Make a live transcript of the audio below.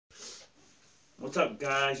What's up,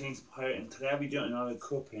 guys? James Pirate, and today I'll be doing another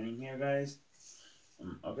cool painting here, guys.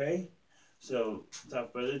 Okay, so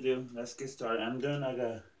without further ado, let's get started. I'm doing like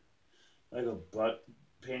a butt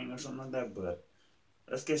painting or something like that, but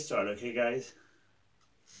let's get started, okay, guys?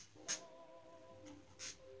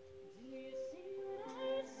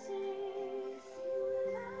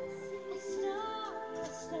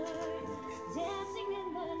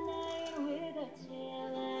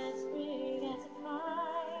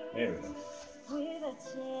 There we go.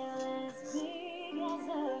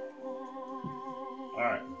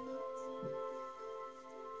 Alright.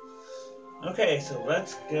 Okay, so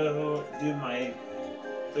let's go do my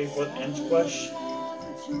 3/4" brush.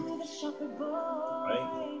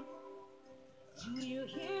 Right?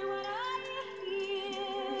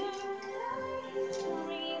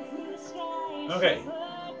 Okay.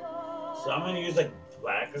 So I'm gonna use like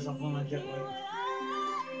black or something like that.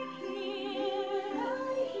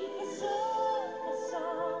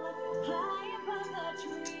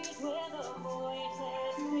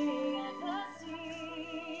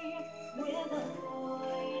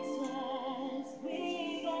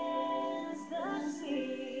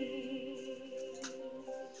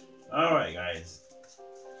 Alright, guys.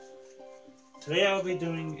 Today I'll be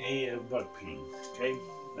doing a butt painting. Okay?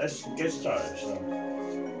 Let's get started. So,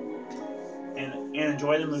 and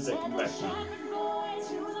enjoy the music. Come back to me.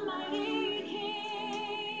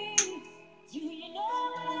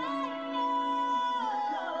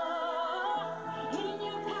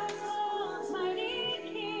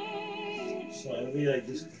 So it'll be like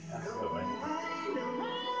this half of it, right?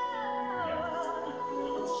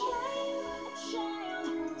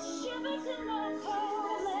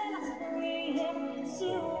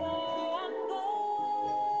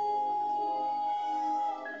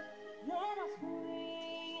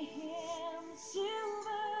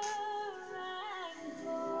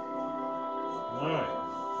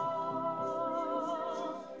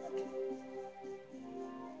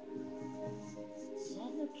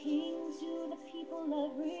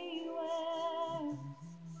 Everywhere,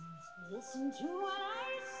 listen to what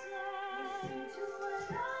I say,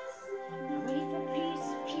 pray for peace,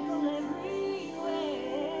 people everywhere,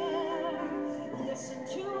 listen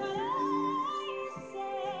to what I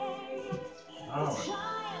say. Oh.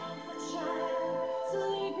 Child,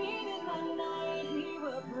 sleeping in the night, he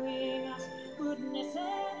will bring us goodness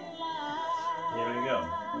and light. There we go.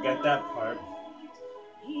 We got that part.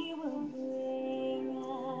 He will bring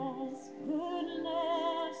us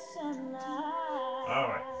goodness and light.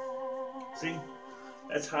 Alright. See?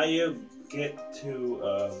 That's how you get to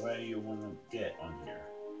where you want to get on here.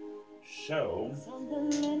 So, I'm going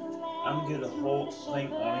to do the whole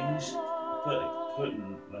thing orange.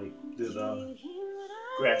 Do the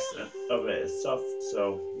grass of it itself. So,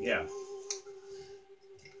 yeah.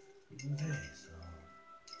 Okay, so.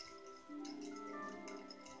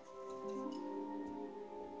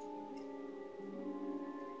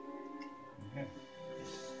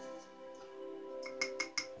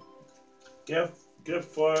 Good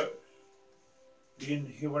for you can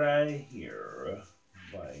hear what I hear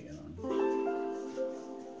by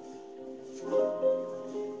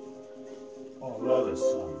Oh, I love this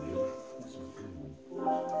song, dude. This is a good one.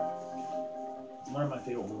 One of my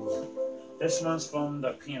favorite ones. This one's from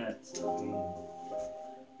the Peanuts game.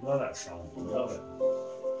 Love that song. Love it.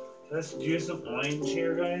 So let's use some orange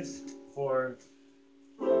here, guys, for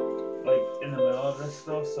like in the middle of this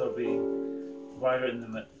stuff, so it'll be right in the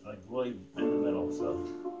like really in the middle, so.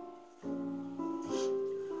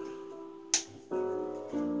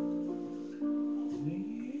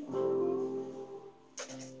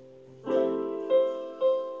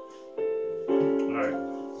 Alright,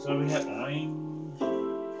 so we have orange.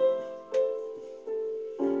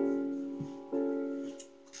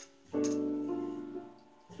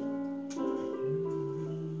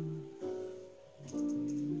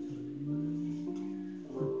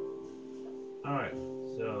 Alright,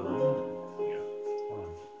 so yeah, hold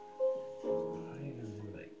on. How are you gonna do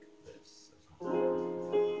like this?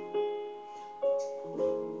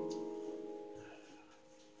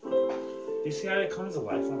 Do you see how it comes to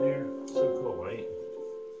life on here? So cool, right?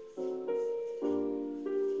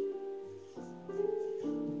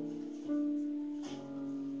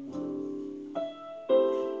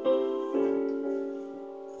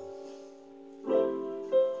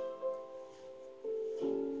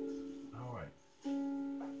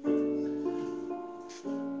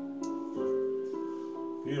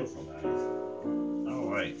 Beautiful, guys.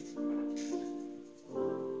 Alright.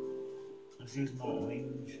 Let's use more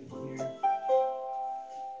orange here.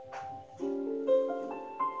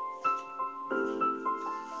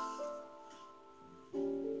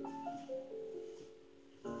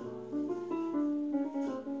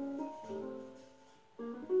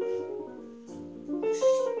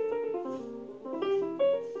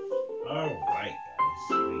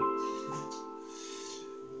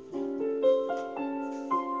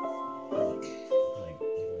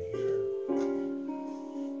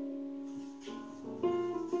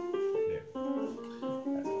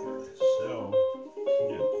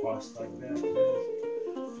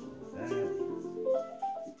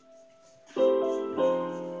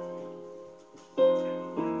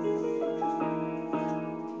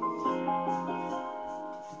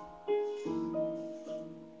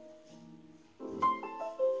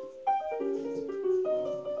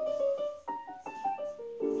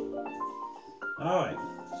 Alright,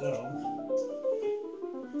 so.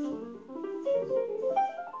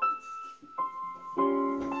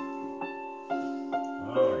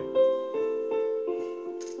 Alright.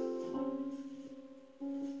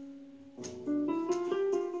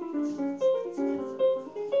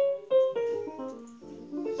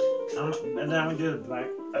 And then I'm gonna do the black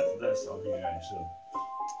after this on here, guys. So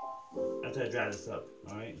after I dry this up,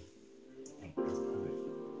 alright?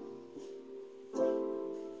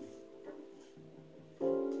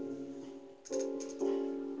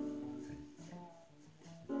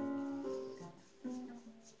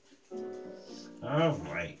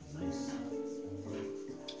 Alright, nice.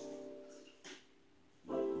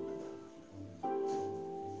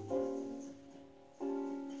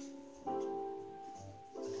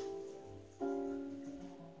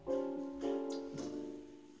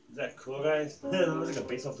 Is that cool, guys? It looks like a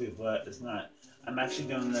baseball field, but it's not. I'm actually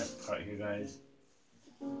doing this part here, guys.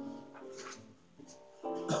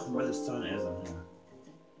 Where the sun is on here.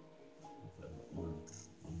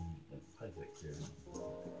 Pipe right there.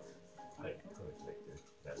 Pipe perfect right there.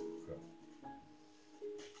 That's perfect.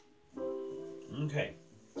 Okay,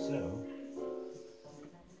 so.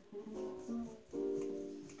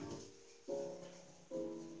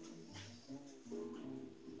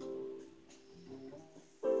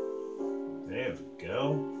 There we go.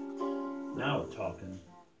 Now we're talking.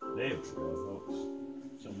 There we go, folks.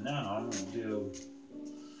 So now I'm gonna do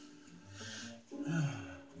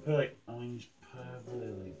put like orange probably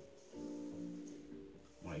like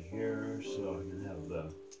right here, so I can have the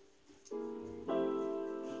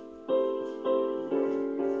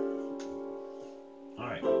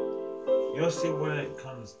alright. You'll see when it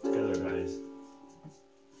comes together, guys.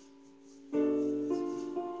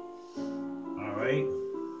 Alright.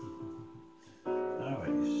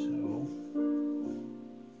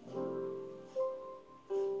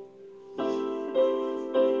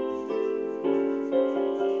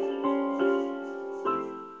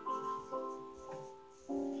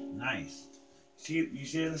 Nice. See, you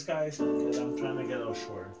see this, guys? Because I'm trying to get a little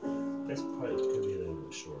shorter. This part could be a little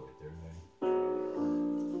bit short right there, right?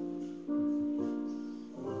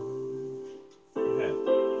 Okay.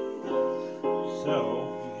 So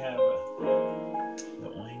we have the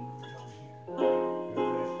orange on here.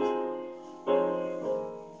 Perfect.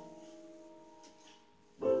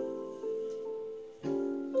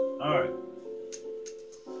 All right.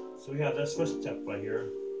 So we have this first step right here.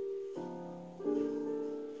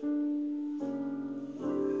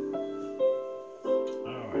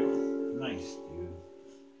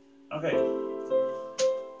 Okay,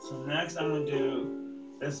 so next I'm gonna do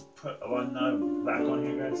is put another black on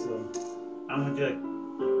here, guys. So I'm gonna do like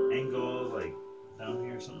angles like down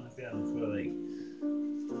here, something like that, and put like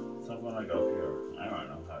something like up here. I don't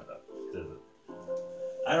know how that does it.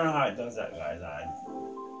 I don't know how it does that, guys.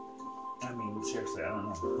 I mean, seriously, I don't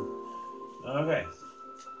know. Okay,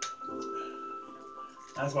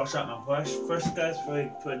 let's wash out my brush first, guys, before I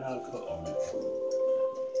put another coat on it.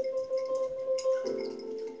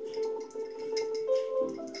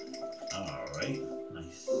 Alright,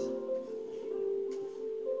 nice.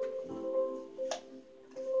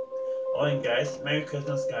 Alright, guys, Merry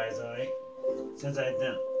Christmas, guys, alright? Since I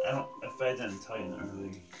didn't tell you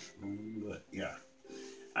earlier, but yeah.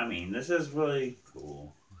 I mean, this is really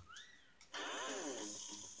cool.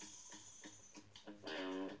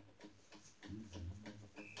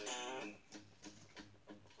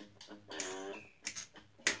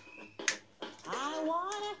 I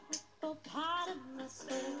want a hippopotamus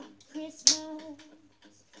for Christmas.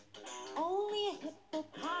 Only a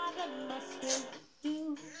hippopotamus will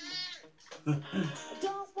do. I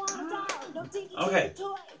don't want a dog, no dinky Okay.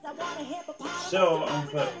 toys. I want a hippopotamus. So I'm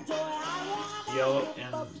gonna put yellow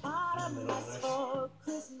in the middle of this. For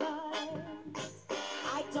Christmas.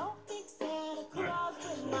 I don't think Santa Claus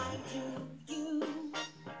would mind to you.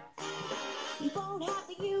 You won't have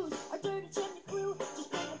to use a dirty chimney flue. Just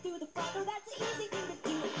bring it through the front door. That's the easy thing to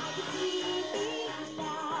do. I can see me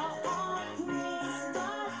now on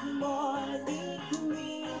Christmas morning.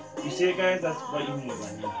 You see it, guys? That's what you need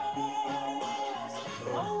right here.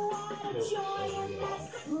 Oh, what a joy and what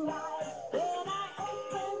surprise when I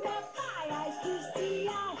opened up my eyes to see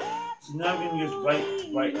I have. So now we're gonna use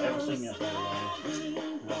white everything else, guys.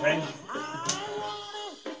 Okay?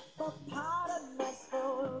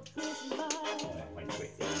 Wait.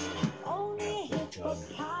 Only a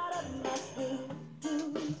hippopotamus will do.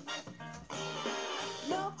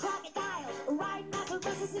 No crocodiles or riding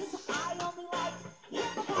macaroons. I only like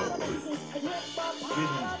hippopotamuses and hippopotamuses.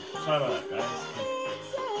 Excuse me. Sorry about that, guys.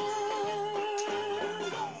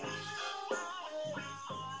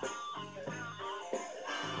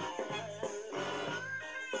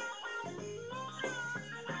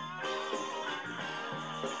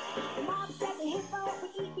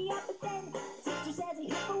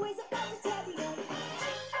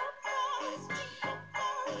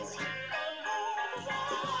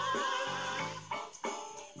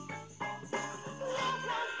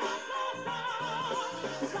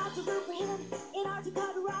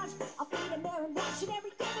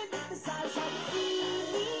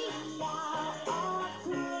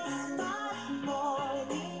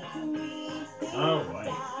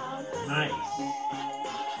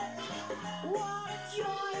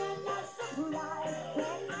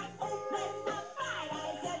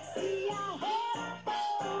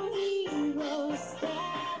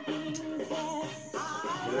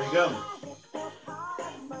 you go.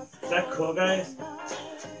 Is that cool, guys?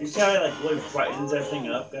 You see how it like really brightens everything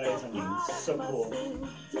up, guys? I mean, it's so cool.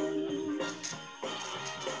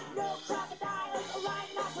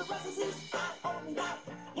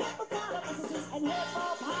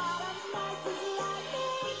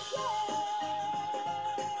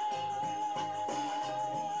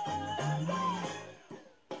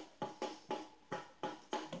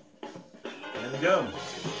 There we go.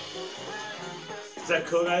 Is that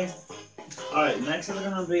cool, guys? Alright, next is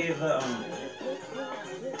gonna be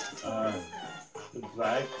the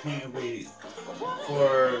black paint will be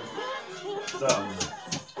for the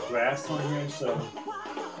grass on here, so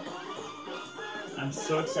I'm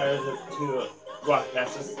so excited to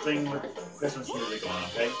broadcast this thing with Christmas music on,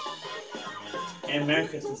 okay? And Merry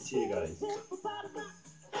Christmas to you guys.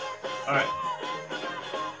 Alright.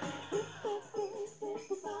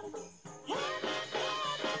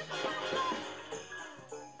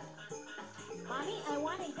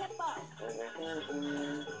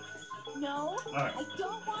 No, right. I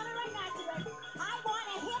don't want a rhinoceros. I want a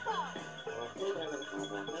hippo.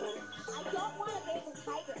 I don't want a baby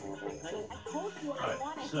tiger. I told you I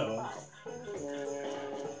want a hippo.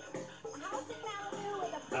 A house in Malibu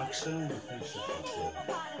with a big Actually, I'm gonna finish this episode.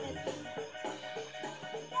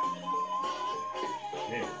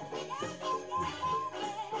 Yeah.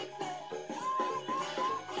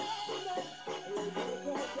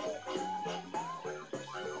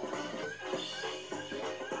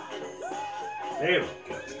 There we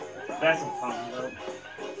go. That's a fun though.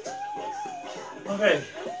 Okay.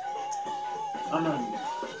 I'm gonna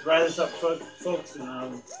dry this up, folks, and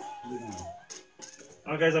alright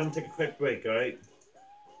guys, I'm gonna take a quick break, alright?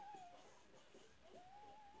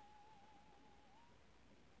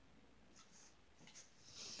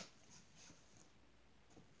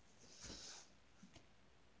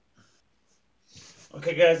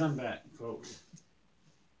 Okay guys, I'm back, folks.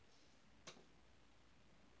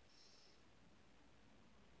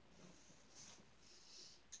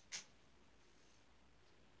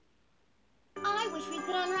 I wish we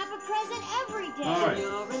could unwrap a present every day. All right.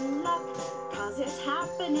 You're in luck, cause it's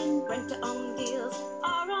happening. Rent-to-own deals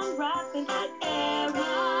are unwrapping at Aaron.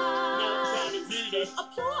 No credit needed.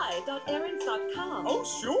 Apply.aarons.com. Oh,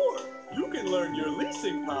 sure. You can learn your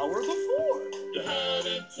leasing power before you head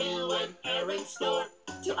into an Aaron store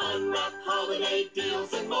to unwrap holiday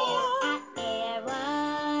deals and more. At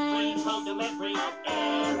Aaron's. Free home delivery At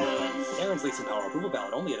Aaron's. Aaron's leasing power approval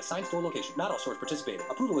valid only at a signed store location. Not all stores participating.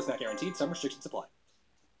 Approval is not guaranteed. Some restrictions apply.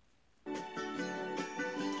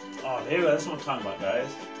 Oh, here we go. That's what I'm talking about,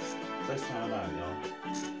 guys. First time out, y'all.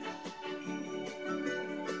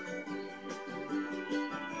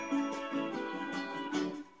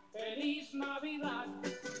 Feliz Navidad.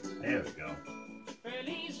 There we go.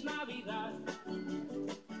 Feliz Navidad.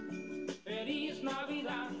 Feliz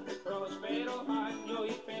Navidad. Prospero año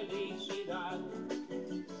y felicidad.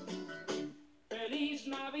 Feliz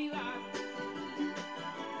Navidad.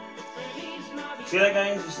 Feliz Navidad. See that,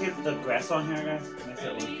 guys? You see the grass on here, guys? Makes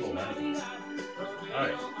that look cool, right?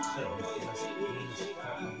 Alright, so let's clean this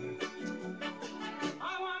part on here. I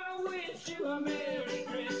wanna wish you a Merry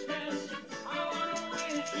Christmas. I wanna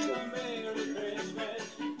wish you a Merry Christmas.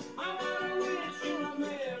 I wanna wish you a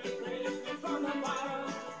Merry Christmas from the bottom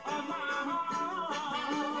of my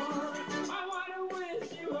heart. I wanna wish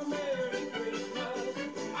you a Merry Christmas.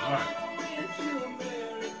 I wanna wish you a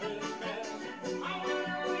Merry Christmas. I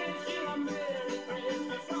wanna wish you a Merry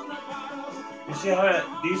Christmas from the bottom. You see how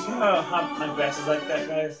do you see how my grass is like that,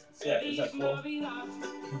 guys? Is that cool?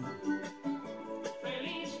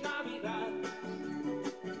 Feliz Navidad.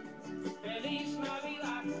 Feliz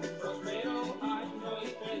Navidad. Prospero año y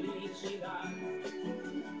felicidad.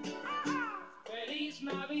 Feliz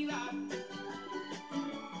Navidad.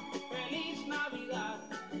 Feliz Navidad.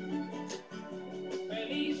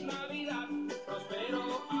 Feliz Navidad. Prospero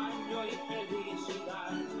año y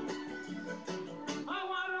felicidad. I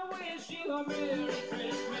wanna wish you a Merry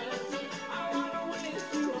Christmas. I wanna wish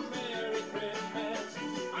you a Merry Christmas.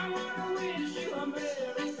 I wanna wish you a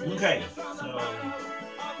Merry Christmas. Okay, From the so bottom of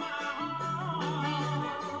my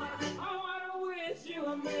heart. I wanna wish you a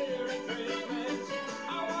Merry Christmas.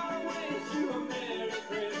 I wanna wish you a Merry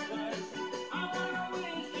Christmas. I wanna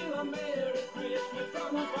wish you a Merry Christmas from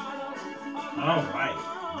the bottom of my alright,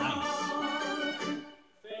 nice. heart.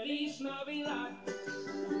 Feliz Navidad.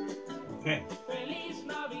 Okay. Feliz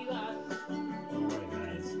Navidad. Alright,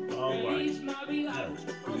 guys. Feliz Alright. Navidad.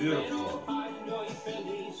 That's beautiful. Prospero año y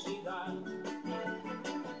felicidad.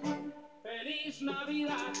 Feliz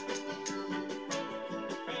Navidad.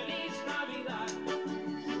 Feliz Navidad.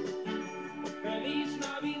 Feliz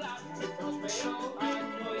Navidad. Prospero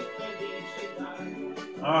año y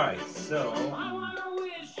Alright, so. I wanna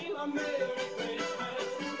wish you a Merry Christmas.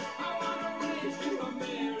 I wanna wish you a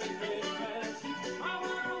Merry Christmas. I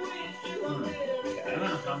wanna wish you a Merry Okay, I don't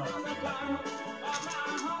know how much. Christmas.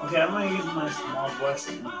 Okay, I'm gonna use my small brush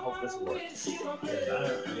and hope this works.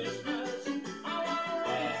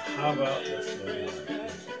 How about this one?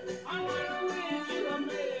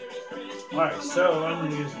 Alright, so I'm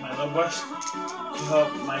gonna use my little brush to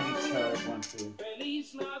help my detail going through.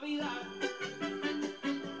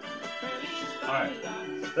 Alright,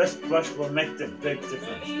 this brush will make the big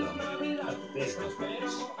difference though. A big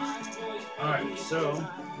difference. Alright, so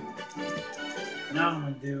now I'm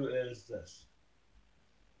gonna do is this.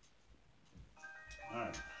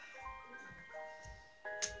 Alright.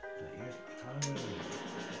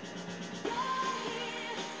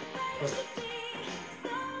 Perfect.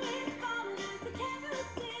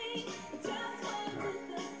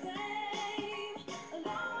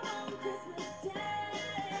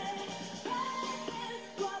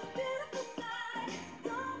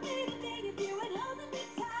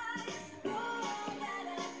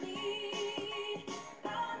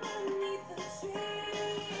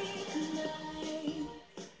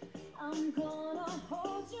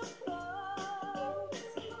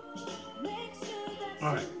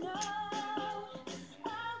 Alright.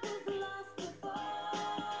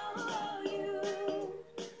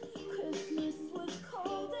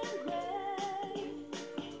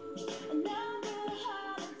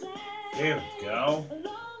 There we go.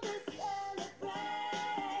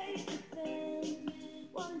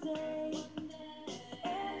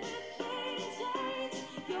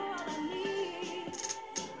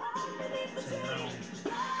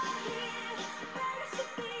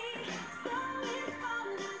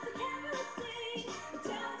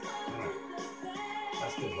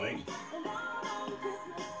 That's good light.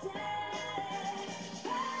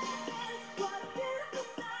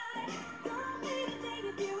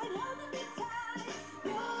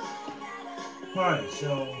 Alright,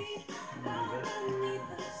 so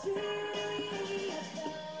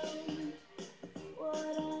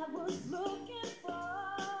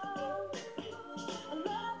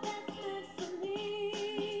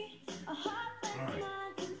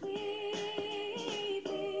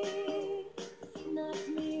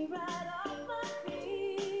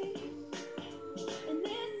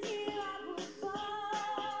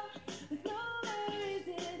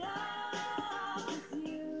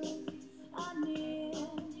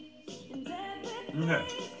okay.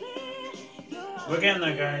 We're getting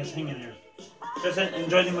there, guys. Hang in here. Just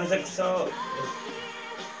enjoy the music, so.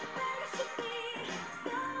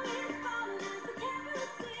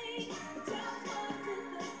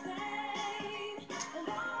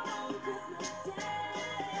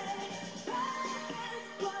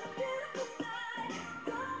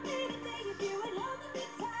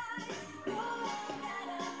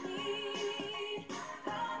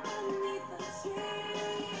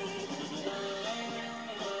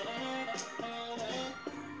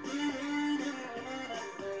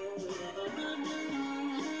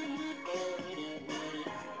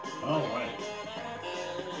 Alright.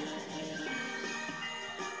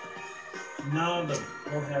 Now the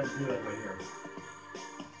we'll have to do it right here.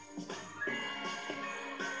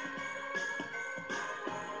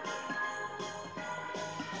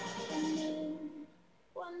 And then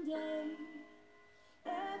one day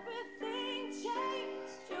everything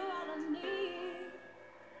changed. You're all I need.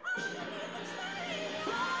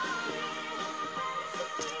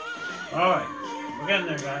 Alright. We're getting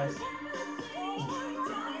there, guys.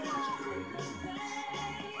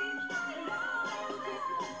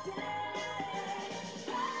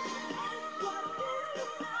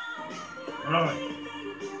 Alright.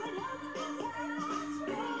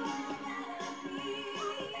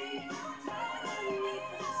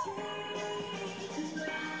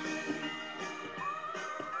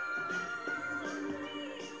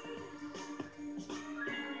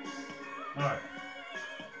 Alright.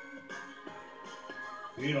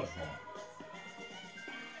 Beautiful.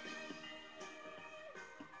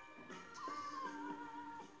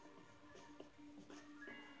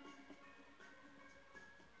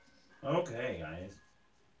 Okay, guys.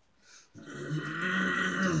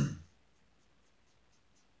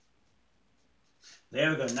 There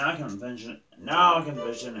we go. Now I can envision it. Now I can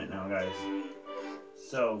envision it now, guys.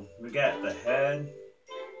 So we got the head.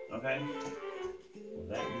 Okay. Well,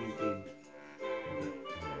 that needs to.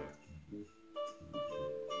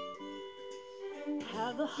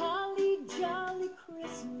 Have a holly jolly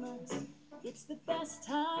Christmas. It's the best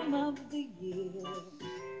time of the year.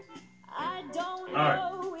 I don't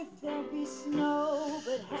know if there'll be snow,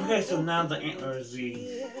 but okay, so now the antlers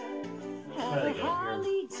we probably go here.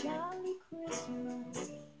 Holly jolly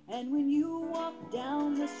Christmas, and when you walk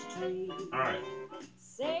down the street, Alright.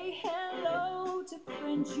 say hello to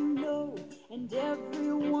friends you know and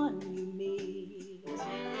everyone you meet.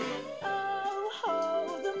 Oh,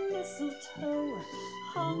 ho, the mistletoe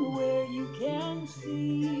hung where you can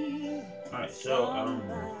see. Alright, so,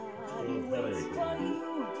 Somebody waits for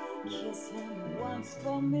you, kiss him once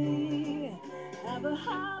for me. Have a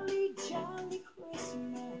holly jolly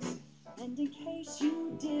Christmas, and in case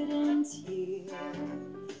you didn't hear,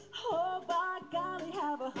 oh by golly,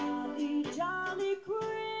 have a holly jolly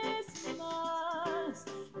Christmas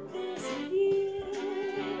this year.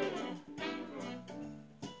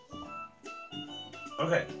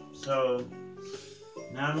 okay, so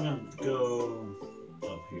now I'm gonna go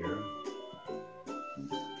up here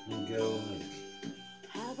and go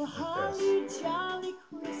Have a holly jolly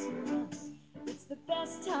Christmas, it's the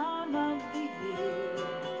best time of the year.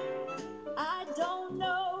 I don't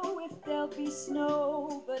know if there'll be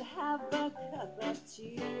snow, but have a cup of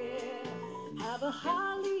cheer. Have a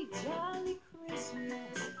holly jolly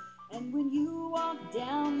Christmas, and when you walk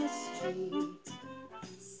down the street,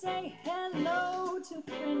 say hello to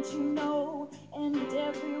friends you know and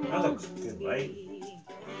everyone That looks you good, right? meet.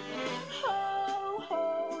 Ho,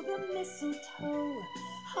 ho, the mistletoe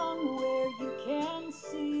hung where you can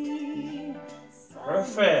see.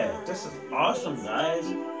 Perfect. This is awesome, guys.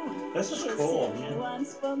 This is cool, man.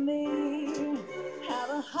 Once for me, have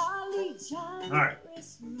a holly jolly Alright.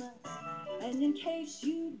 Christmas, and in case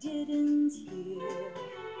you didn't hear,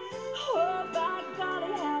 oh by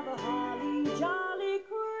golly, have a holly jolly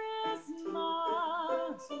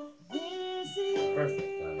Christmas this year.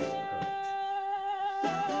 Perfect, guys.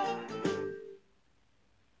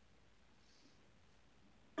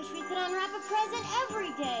 We could unwrap a present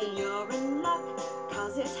every day. You're in luck,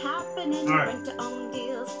 cause it's happening. All right. Rent-to-own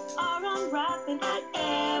deals are unwrapping at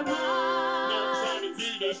Aaron's. Now try to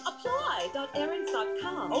beat us.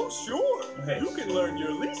 Apply.aarons.com. Oh, sure. Okay. You can learn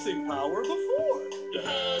your leasing power before. You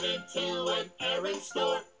head into an Aaron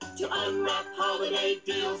store to unwrap holiday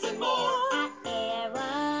deals and more.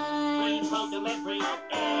 Free home delivery at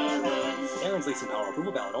Aaron's. Aaron's leasing power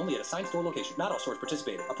approval valid only at a signed store location. Not all stores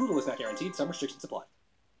participating. Approval is not guaranteed. Some restrictions apply.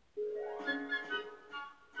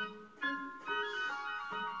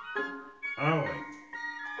 Alright.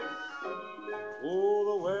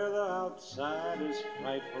 Oh, the weather outside is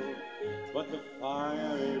frightful, but the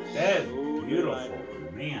fire is That so is beautiful,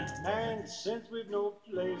 delightful. man. And since we've no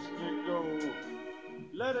place to go,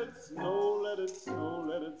 let it snow, let it snow,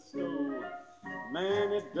 let it snow.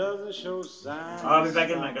 Man, it doesn't show signs. I'll be back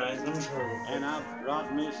in my guys. Let me show you. And I've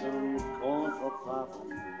brought me some corn for popping.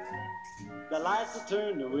 The lights are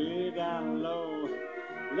turned way down low.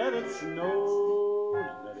 Let it snow,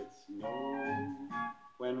 let it snow.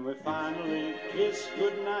 When we finally kiss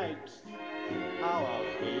goodnight, how I'll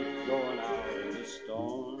hate going out in the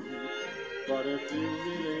storm. But if you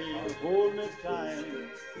really hold me tight,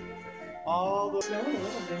 all the Snowing a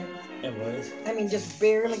little bit. It was. I mean, just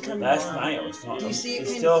barely coming Last down. night it was snowing. Do you see it It's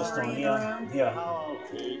kind still of snowing, flurrying yeah. around? Yeah. how I'll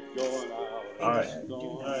hate going out in Alright. the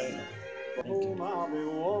storm. Alright. But home I'll be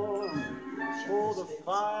warm. Oh, the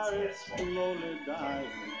fire is slowly dying.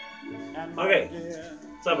 And my Okay. dear,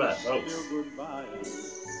 What's up with that, folks? still goodbye.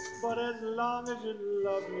 But as long as you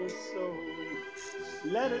love me so,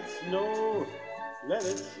 let it snow, let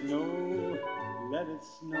it snow, let it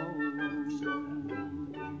snow.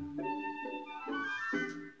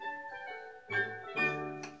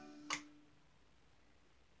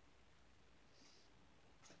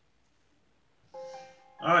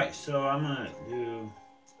 Alright, so I'm gonna do.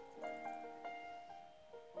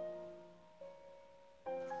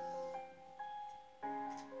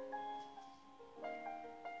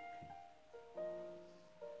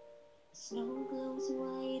 Snow glows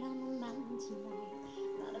white on the mountain tonight,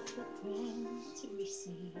 not a footprint to be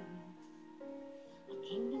seen. A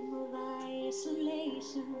kingdom of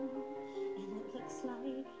isolation, and it looks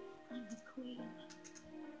like I'm the queen.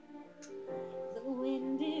 The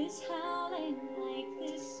wind is howling like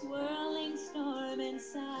this swirling storm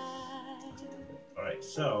inside. Alright,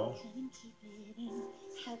 so. Couldn't keep it in,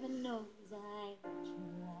 heaven knows I tried.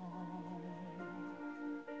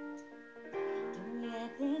 Don't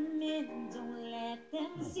let them in, don't let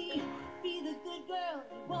them see. Be the good girl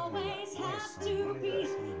you always have to be.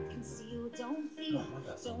 Conceal, don't feel,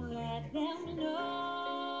 don't let them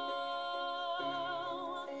know.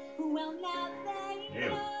 Well, now they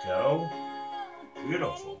There we know. go.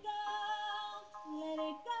 Beautiful. Let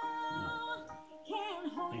it go. Can't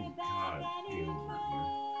hold Thank it back God Gabe's anymore. not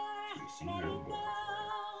here. She's seen Let her it before. go.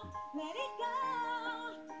 Let it go.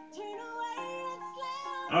 Turn away and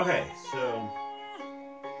slam Okay, so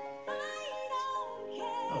that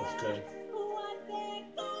was good. What they're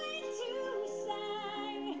going to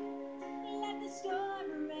say. Let the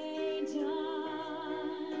storm rage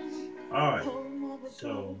on. Alright, Cold never so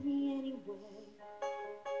bothered me anyway.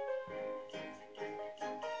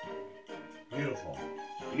 beautiful.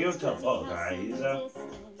 Beautiful, guys. Distance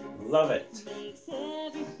Love it. makes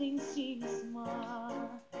everything seem small.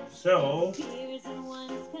 So, Fears and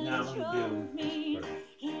ones now I'm control gonna me. do.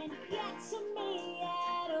 Can't get to me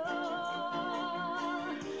at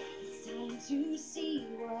all. It's time to see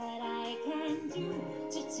what I can do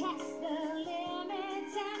to test the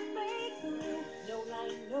limits and break through. No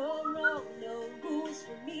line, no road, no rules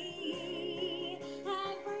for me.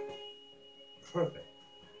 I'm free. Perfect.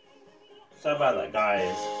 Sorry about that,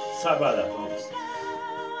 guys. Sorry about that, folks.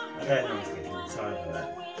 I got a notification. Sorry about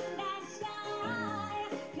that.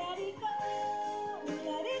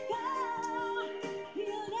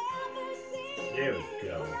 There we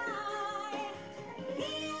go.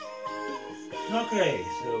 Okay,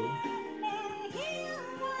 so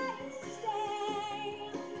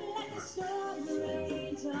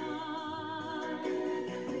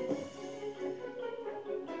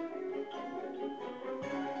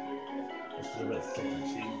just a little bit thicker.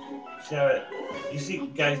 See how it? You see,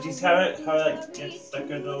 guys? Do you see how it? How it like gets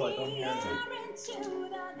thicker though, like on here? Like,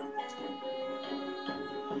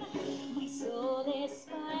 my soul is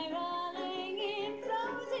spiraling in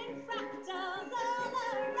frozen fractals all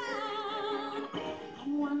around.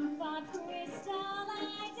 And one thought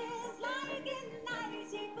crystallizes like an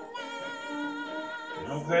icy cloud.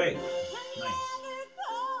 okay, I'm nice. never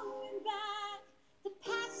going back. The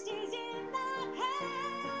past is in the past.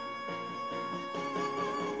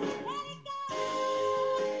 Let it go.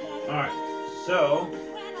 Let it All right, go. so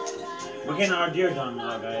When I rise we're getting our deer done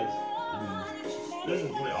now, guys. This is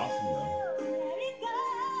really awesome, though. let it go.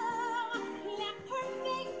 That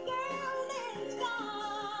perfect girl is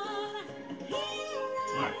gone.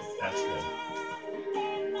 Here Alright, that's good. I stand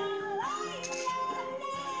in the light of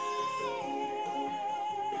day.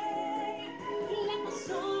 Let the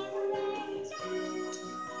storm rage on.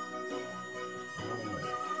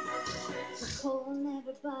 The cold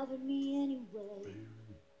never bothered me anyway.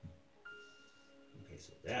 Okay,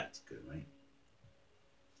 so that's good, right?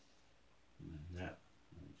 And then that,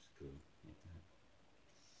 I'll just go like that.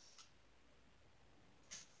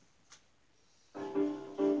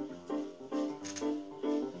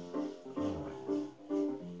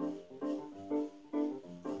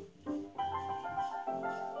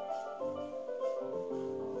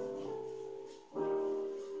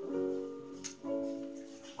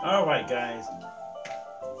 Alright, guys.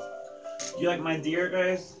 You like my deer,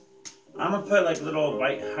 guys? I'm gonna put like little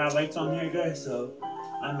white highlights on here, guys, so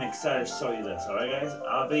I'm excited to show you this. Alright, guys?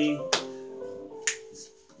 I'll be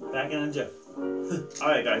back in a jiff.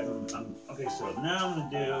 Alright, guys. Okay, so now I'm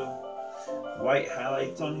gonna do white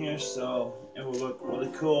highlights on here, so it will look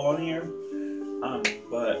really cool on here.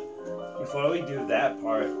 But before we do that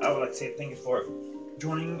part, I would like to say thank you for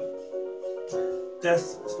joining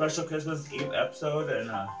this special Christmas Eve episode,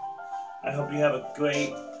 and I hope you have a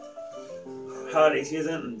great holiday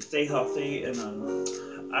season and stay healthy. And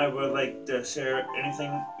I would like to share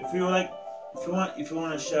anything if you want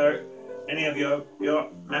to share any of your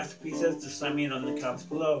masterpieces. Just let me know in the comments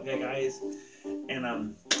below, okay, guys?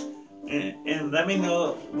 And let me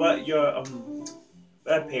know what your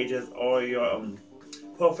web pages or your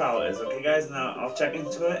profile is, okay, guys? And I'll check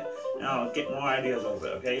into it and I'll get more ideas of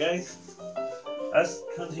it, okay, guys? Let's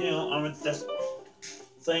continue on with this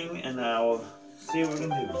thing, and I'll see what we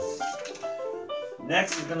can do.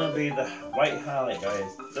 Next is gonna be the white highlight,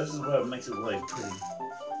 guys. This is what makes it really pretty.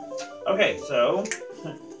 Okay, so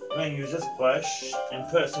I'm gonna use this brush and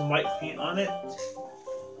put some white paint on it,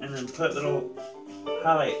 and then put little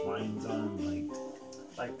highlight lines on,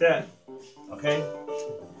 like that. Okay.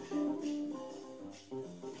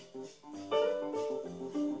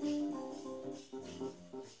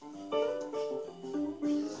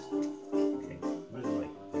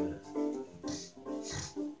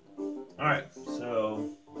 Alright, so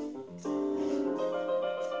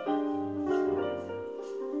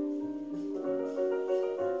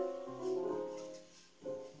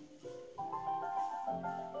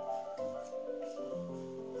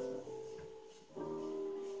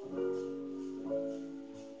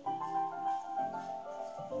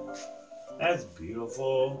that's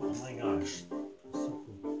beautiful. Oh my gosh. That's so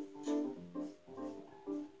cool.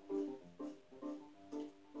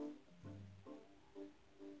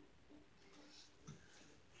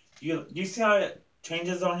 You see how it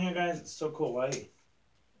changes on here, guys? It's so cool, right?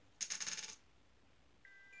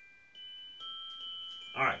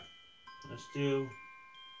 Alright. Let's do.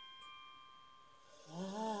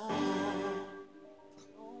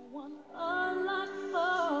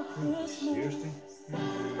 Seriously?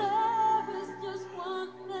 There is just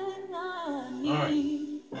one thing I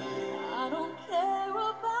need. I don't care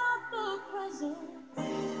about the presents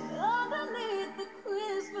underneath the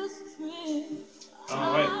Christmas tree. I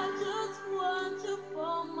just want you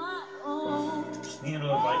for my own. Just need a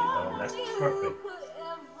little light though. That's perfect.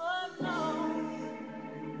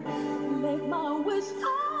 Make my wish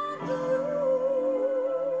come true.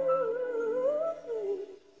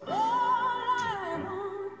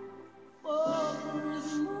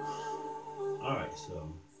 Alright, so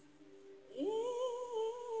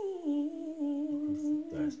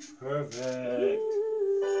that's perfect.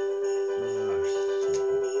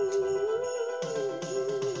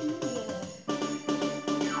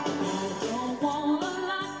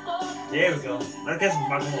 There we go. Let's get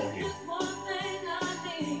some rock and roll here.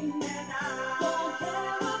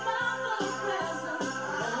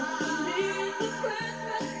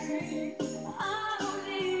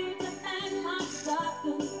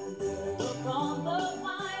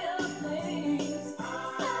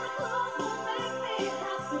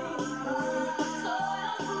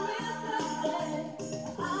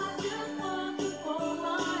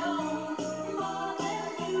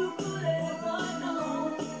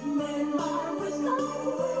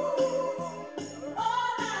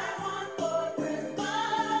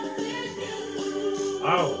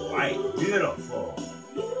 Alright, beautiful.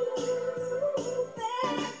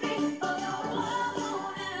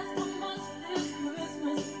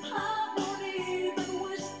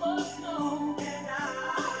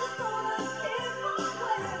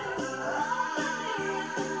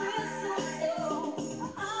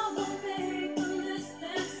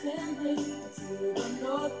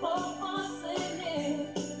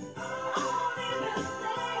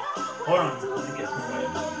 Hold on, let me get some light.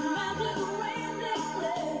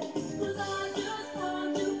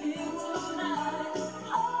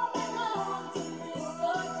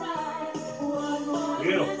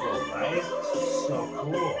 Beautiful, right? So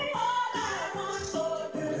cool.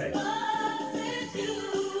 Okay.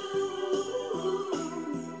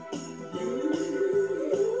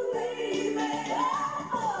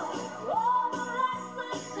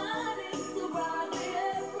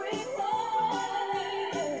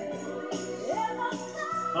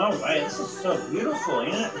 Alright, this is so beautiful,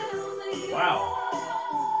 ain't it? Wow.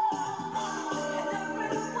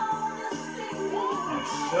 I'm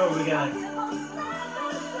sure we gotta do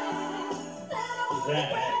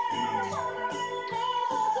that.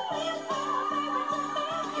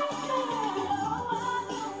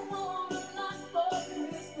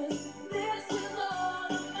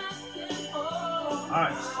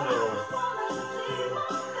 Alright, so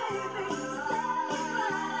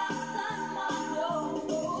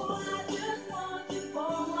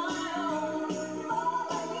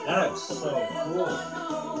that looks so cool.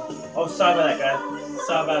 Oh, sorry about that, guys.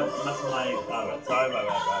 Sorry about messing my power. Sorry about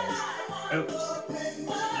that, guys. Oops.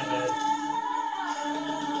 My bad.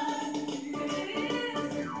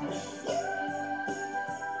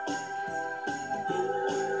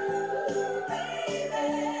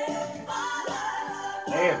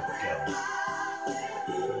 There we go.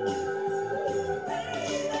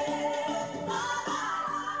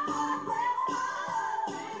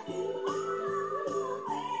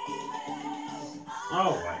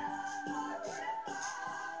 All right.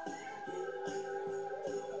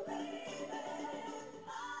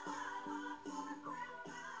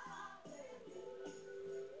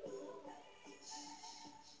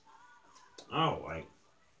 All right.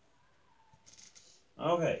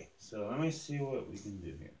 Okay, so let me see what we can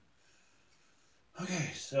do here.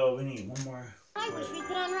 Okay, so we need one more. I wish we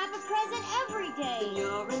could unwrap a present every day.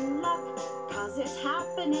 You're in luck, cause it's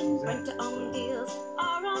happening. Rent-to-own deals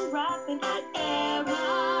are unwrapping at Aaron's.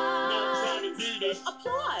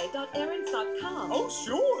 Apply.aarons.com. Oh,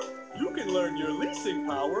 sure. You can learn your leasing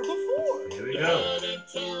power before. Here we go. Head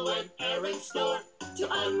into an Aaron's store to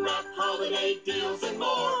unwrap holiday deals and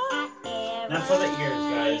more. Not for the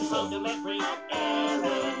ears, guys. So. Delivery at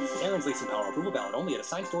Aaron's. Aaron's leasing power approval valid only at a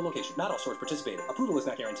signed store location. Not all stores participating. Approval is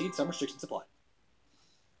not guaranteed. Some restrictions apply.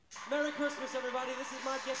 Merry Christmas, everybody. This is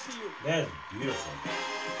my gift to you. That is beautiful.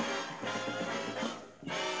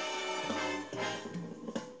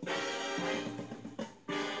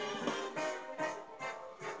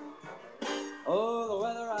 Oh, the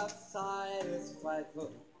weather outside is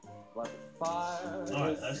frightful, but the fire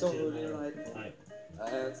Alright, is let's so do that. delightful. Alright.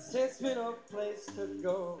 And since me no place to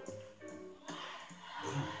go,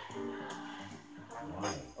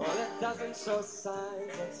 Wow. well, it doesn't show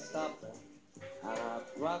signs of stopping. And I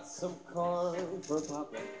brought some corn for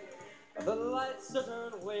Papa. The lights are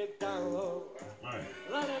turned way down low. Alright.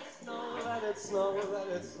 Let it snow, let it snow, let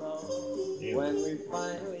it snow. Yeah. When we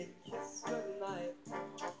finally kiss goodnight,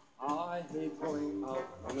 I hate going out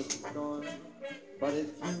on the storm. But if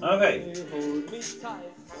you Okay. really hold me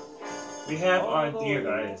tight, We have our deer,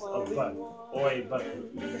 guys. Oh, but. Oh, wait, but.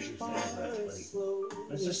 You should say that. Like,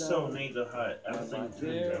 it's just so neat to how everything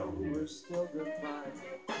turns out. we're still goodbye.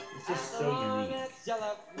 It's just so unique. As you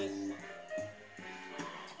love me.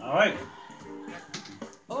 Alright.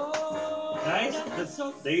 Oh, Guys,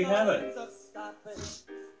 there you have it.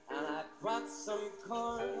 And I brought some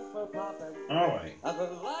corn for popping. Alright. And the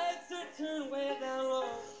lights are turned way down low.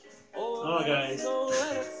 Oh, Alright, guys.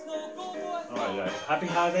 let it snow, go, boy, go. Alright, guys. Happy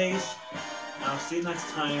holidays. I'll see you next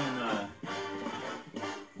time.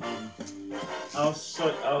 I'll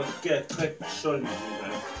get a quick showing of you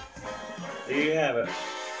guys. There you have it.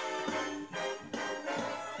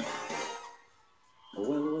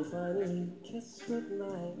 When we finally kiss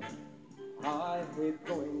goodnight, I hate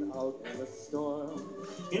going out in the storm.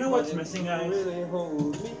 You know what's missing, guys? Really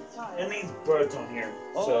hold me tight. It needs birds on here.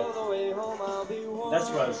 All So the way home I'll be warm. that's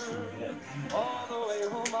what I was trying to get. All the way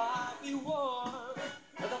home I'll be warm.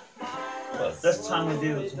 But this time we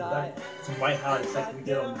do some white highlights like we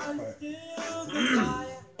did on this part.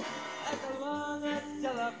 As long as you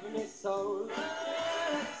love me so,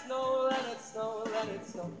 let it snow, let it snow, let it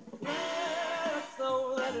snow. Let it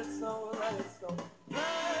snow, let it snow, let it snow.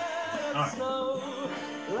 Let it snow,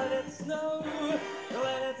 let it snow,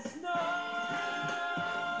 let it snow.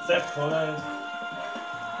 Is that cool, guys?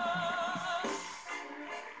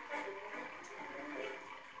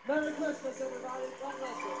 Merry Christmas, everybody. God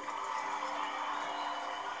bless you.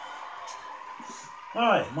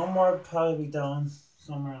 Alright, one more probably be done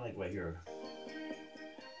somewhere like right here.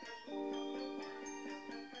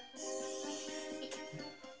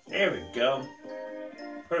 There we go.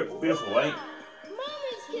 Perfect, beautiful, right?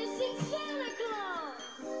 Mommy's kissing Santa Claus.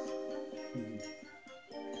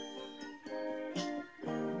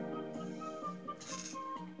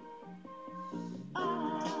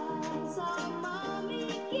 I saw Mommy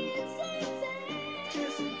kissing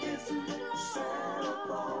Santa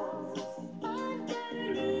Claus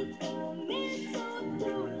underneath the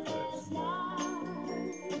mistletoe last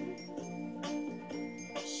night.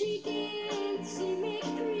 She didn't see me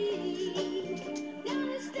creep down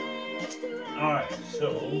the stairs to Alright, so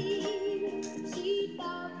she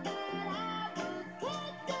thought that I was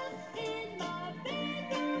tucked up in my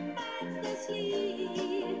bedroom fast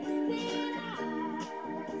asleep. Then I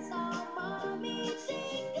saw Mommy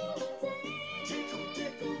tinkle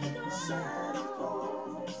Santa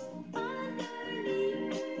Claus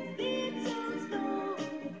underneath bits of snow.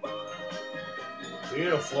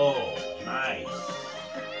 beautiful, nice.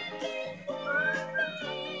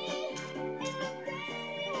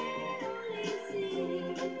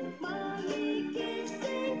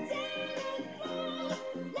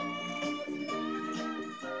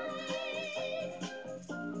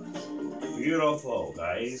 Beautiful,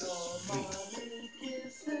 guys.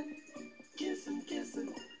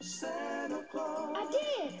 I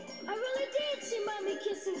did. I really did see Mommy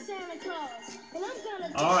kissing Santa Claus, and I'm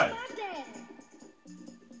gonna tell All right. my dad.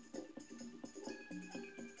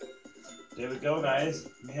 There we go, guys.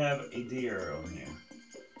 We have a deer over here.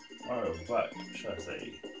 Or what should I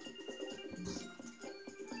say?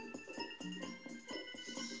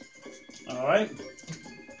 Alright.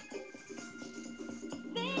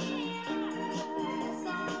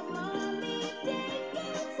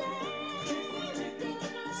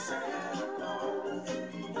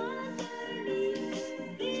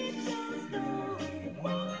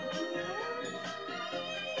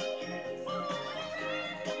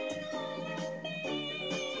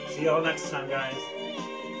 See y'all next time, guys.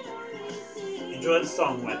 Enjoy the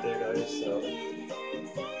song right there, guys. So.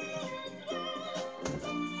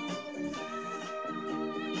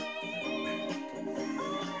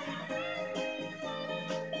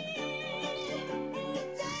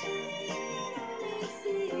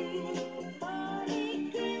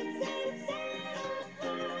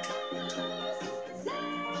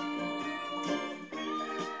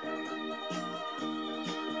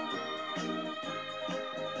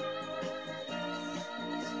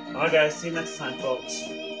 Alright, guys. See you next time, folks.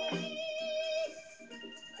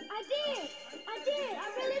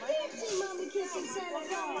 I really did see Mommy kissing Santa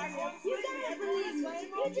Claus. You gotta believe me.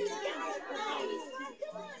 You just gotta believe me.